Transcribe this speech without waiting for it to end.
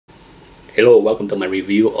Hello, welcome to my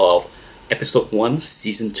review of Episode 1,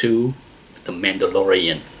 Season 2, The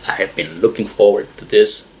Mandalorian. I have been looking forward to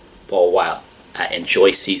this for a while. I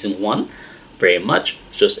enjoyed Season 1 very much,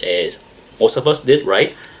 just as most of us did,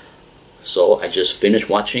 right? So I just finished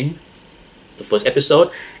watching the first episode,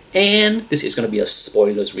 and this is going to be a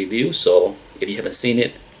spoilers review, so if you haven't seen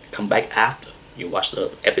it, come back after you watch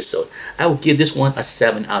the episode. I will give this one a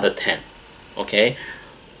 7 out of 10, okay?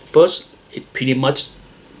 First, it pretty much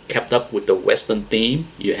kept up with the Western theme.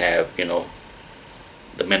 You have, the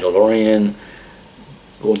Mandalorian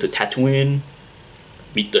going to Tatooine,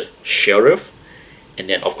 meet the sheriff, and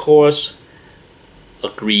then of course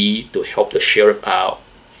agree to help the sheriff out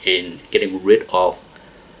in getting rid of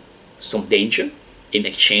some danger in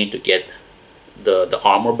exchange to get the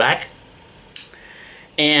armor back.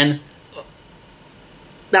 And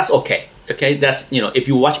that's okay. Okay, that's, if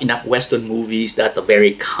you watch enough Western movies, that's a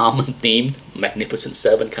very common theme, Magnificent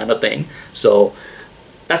Seven kind of thing. So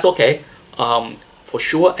that's okay. For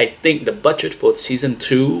sure, I think the budget for Season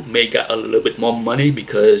 2 may got a little bit more money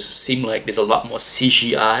because it seemed like there's a lot more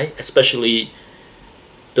CGI, especially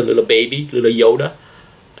the little baby, little Yoda.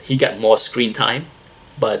 He got more screen time,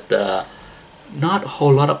 but not a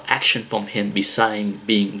whole lot of action from him besides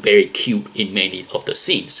being very cute in many of the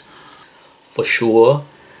scenes. For sure,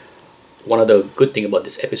 one of the good things about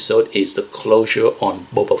this episode is the closure on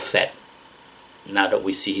Boba Fett. Now that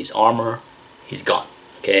we see his armor, he's gone.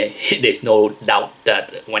 Okay, there's no doubt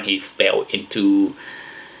that when he fell into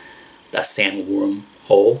that sandworm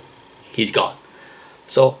hole, he's gone.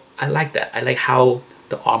 So I like that. I like how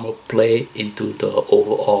the armor play into the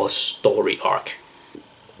overall story arc.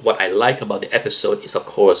 What I like about the episode is, of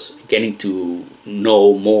course, getting to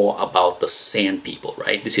know more about the Sand People,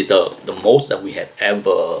 right? This is the most that we have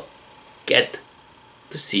ever get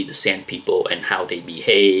to see the Sand People and how they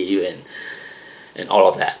behave and all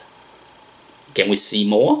of that. Can we see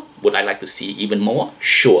more? Would I like to see even more?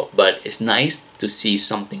 Sure, but it's nice to see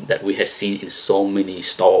something that we have seen in so many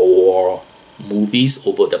Star Wars movies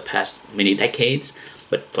over the past many decades,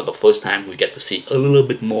 but for the first time we get to see a little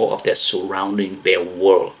bit more of their surrounding, their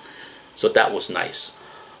world. So that was nice.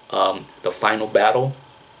 The final battle,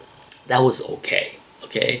 that was okay.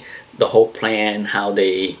 The whole plan, how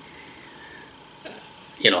they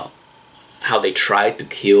how they tried to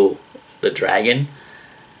kill the dragon,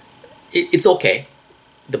 it's okay.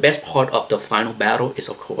 The best part of the final battle is,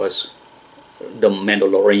 of course, the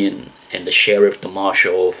Mandalorian and the sheriff, the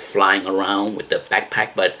marshal, flying around with the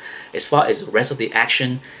backpack. But as far as the rest of the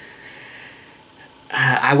action,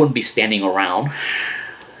 I wouldn't be standing around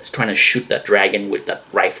trying to shoot that dragon with that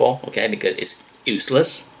rifle, okay, because it's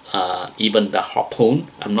useless. Even the harpoon,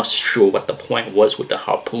 I'm not sure what the point was with the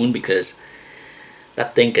harpoon, because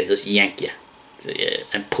that thing can just yank you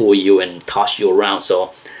and pull you and toss you around.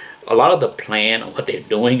 So a lot of the plan of what they're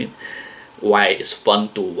doing, why it's fun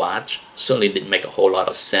to watch, certainly didn't make a whole lot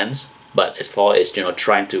of sense. But as far as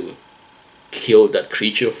trying to kill that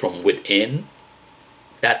creature from within,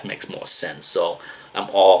 that makes more sense. So I'm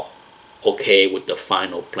all okay with the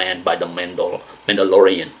final plan by the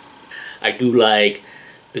Mandalorian. I do like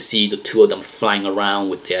to see the two of them flying around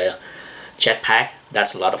with their jetpack.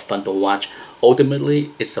 That's a lot of fun to watch.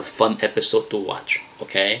 Ultimately, it's a fun episode to watch.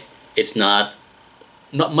 Okay, it's not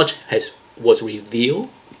much was revealed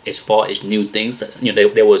as far as new things.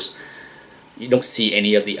 There was, you don't see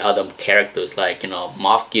any of the other characters like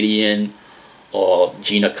Moff Gideon or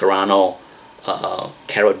Gina Carano,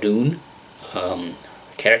 Cara Dune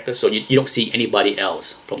characters. So you don't see anybody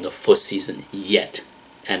else from the first season yet,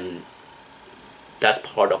 and that's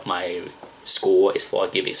part of my score is for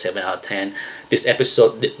giving 7 out of 10. This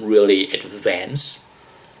episode didn't really advance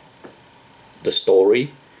the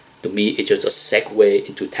story. To me, it's just a segue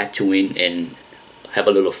into Tatooine and have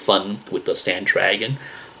a little fun with the sand dragon.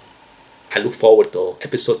 I look forward to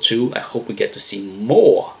episode 2. I hope we get to see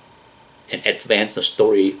more and advance the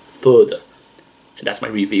story further. And that's my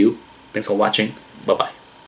review. Thanks for watching. Bye bye.